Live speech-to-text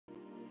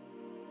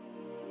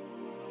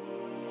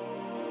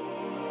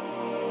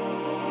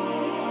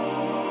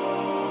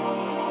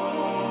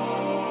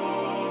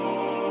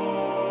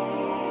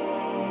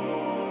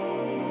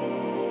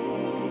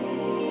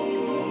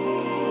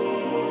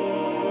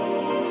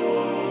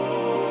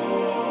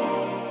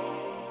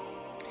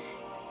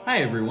Hi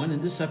everyone,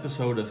 in this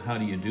episode of How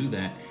Do You Do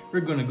That,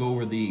 we're going to go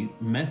over the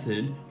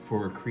method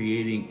for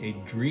creating a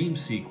dream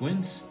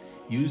sequence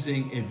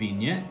using a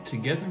vignette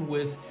together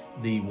with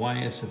the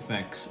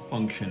YSFX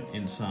function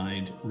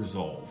inside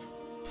Resolve.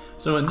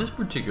 So in this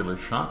particular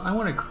shot, I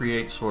want to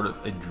create sort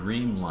of a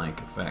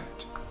dreamlike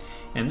effect.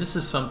 And this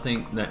is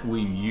something that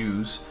we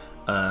use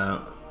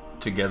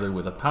together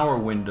with a power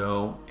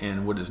window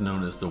and what is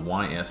known as the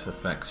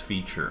YSFX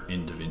feature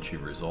in DaVinci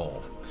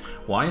Resolve.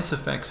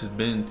 YSFX has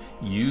been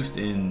used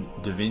in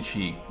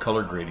DaVinci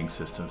color grading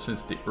systems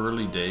since the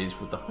early days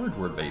with the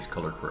hardware-based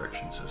color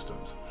correction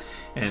systems.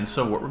 And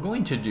so what we're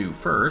going to do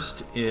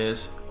first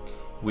is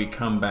we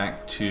come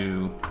back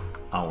to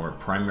our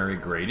primary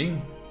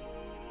grading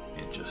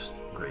and just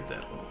grade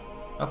that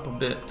up a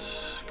bit,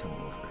 come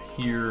over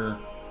here,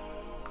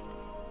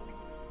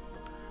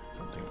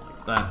 something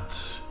like that.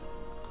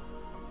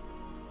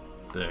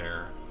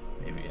 There,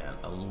 maybe add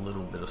a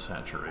little bit of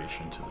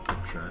saturation to the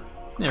picture.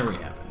 There we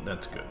have it,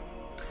 that's good.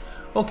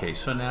 Okay,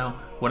 so now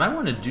what I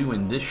want to do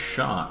in this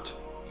shot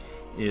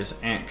is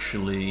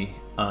actually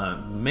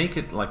make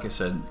it, like I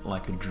said,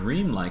 like a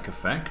dreamlike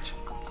effect.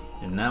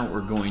 And now what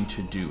we're going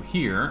to do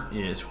here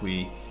is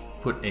we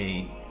put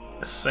a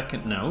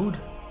second node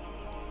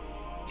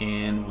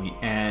and we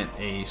add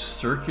a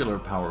circular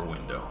power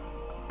window.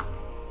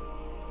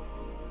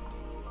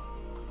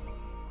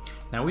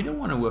 Now we don't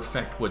want to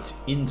affect what's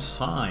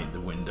inside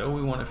the window,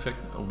 we want to affect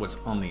what's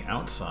on the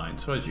outside.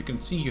 So as you can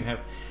see, you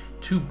have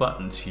two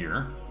buttons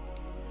here.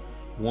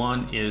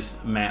 One is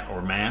matte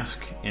or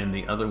mask, and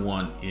the other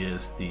one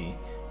is the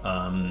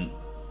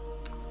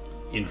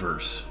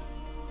inverse.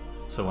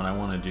 So what I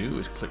want to do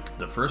is click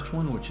the first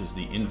one, which is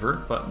the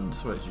invert button.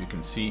 So as you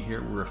can see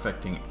here, we're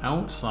affecting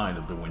outside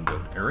of the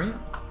windowed area.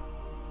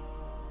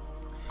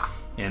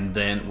 And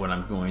then what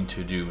I'm going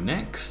to do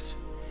next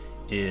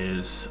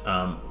is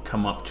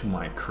come up to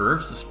my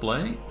curves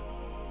display.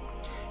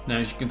 Now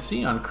as you can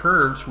see on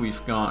curves,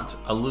 we've got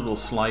a little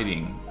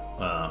sliding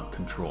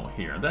control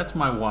here. That's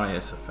my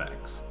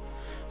YSFX.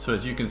 So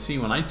as you can see,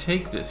 when I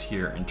take this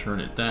here and turn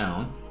it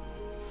down,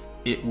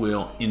 it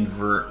will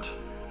invert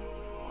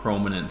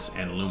chrominance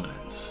and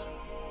luminance.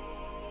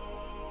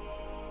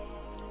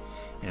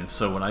 And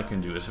so what I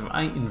can do is if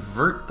I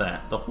invert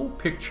that, the whole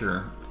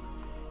picture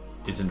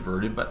is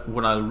inverted. But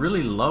what I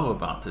really love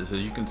about this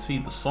is you can see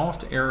the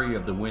soft area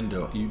of the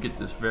window, you get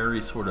this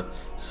very sort of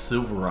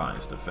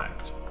silverized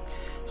effect.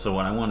 So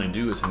what I want to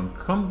do is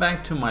come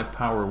back to my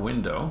power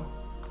window,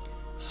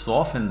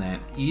 soften that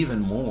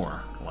even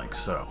more, like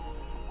so.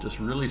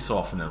 Just really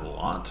soften it a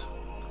lot,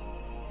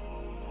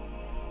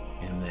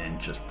 and then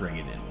just bring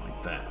it in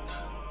like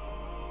that.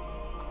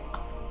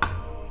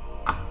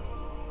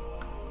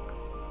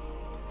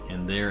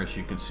 And there, as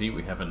you can see,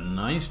 we have a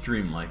nice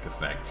dreamlike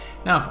effect.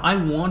 Now, if I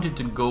wanted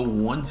to go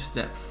one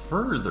step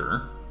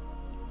further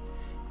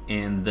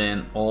and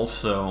then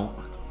also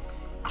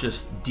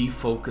just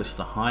defocus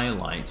the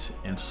highlights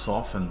and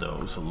soften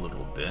those a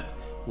little bit,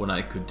 what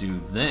I could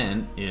do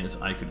then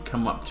is I could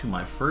come up to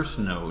my first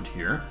node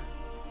here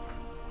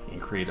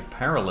and create a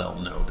parallel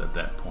node at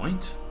that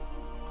point.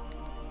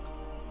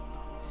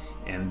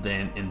 And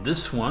then in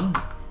this one,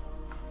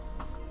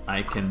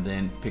 I can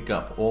then pick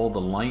up all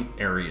the light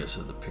areas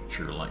of the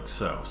picture like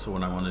so. So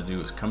what I want to do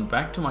is come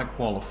back to my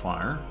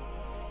qualifier,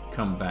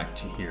 come back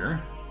to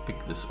here,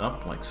 pick this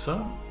up like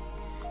so,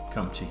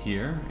 come to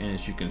here, and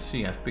as you can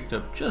see, I've picked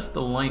up just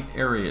the light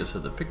areas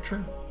of the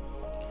picture.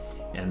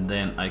 And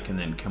then I can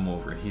then come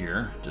over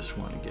here, just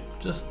want to get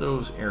just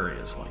those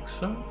areas like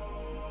so.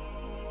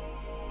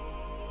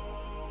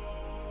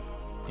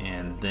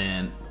 And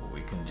then what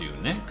we can do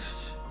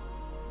next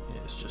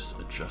is just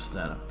adjust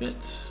that a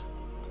bit.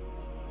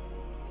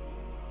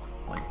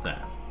 Like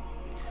that.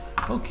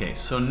 Okay,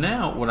 so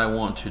now what I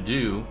want to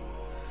do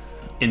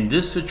in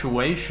this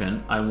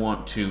situation, I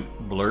want to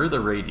blur the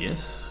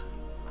radius,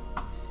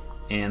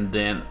 and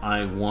then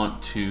I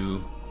want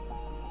to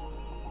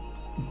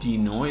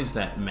denoise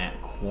that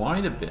matte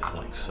quite a bit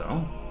like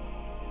so.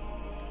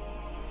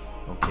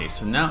 Okay,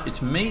 so now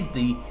it's made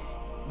the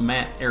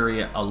matte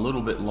area a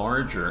little bit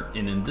larger,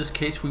 and in this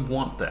case we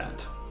want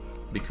that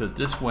because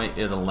this way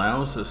it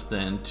allows us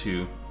then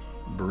to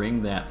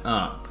bring that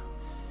up,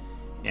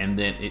 and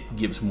then it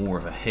gives more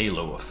of a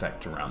halo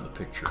effect around the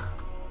picture.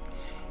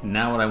 And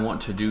now what I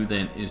want to do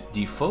then is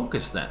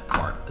defocus that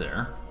part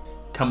there,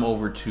 come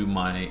over to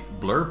my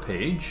blur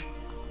page,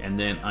 and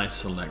then I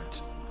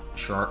select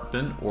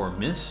sharpen or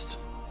mist,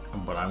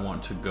 but I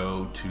want to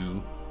go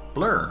to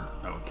blur,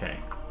 okay,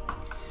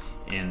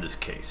 in this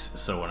case.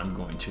 So what I'm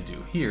going to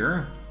do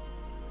here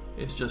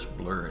is just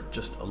blur it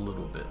just a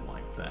little bit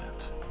like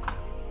that.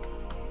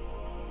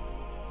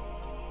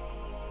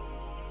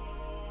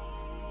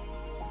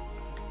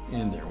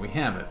 And there we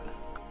have it.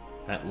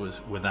 That was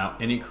without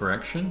any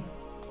correction,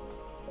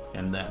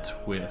 and that's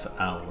with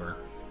our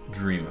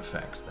dream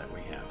effect that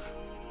we have.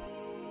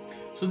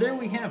 So there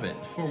we have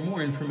it. For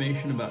more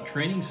information about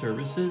training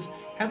services,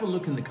 have a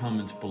look in the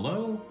comments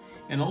below.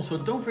 And also,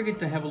 don't forget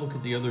to have a look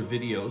at the other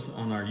videos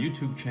on our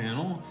YouTube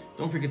channel.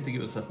 Don't forget to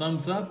give us a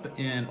thumbs up,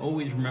 and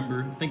always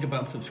remember, think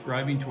about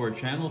subscribing to our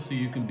channel so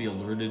you can be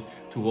alerted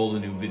to all the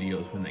new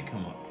videos when they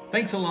come up.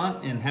 Thanks a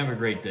lot, and have a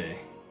great day.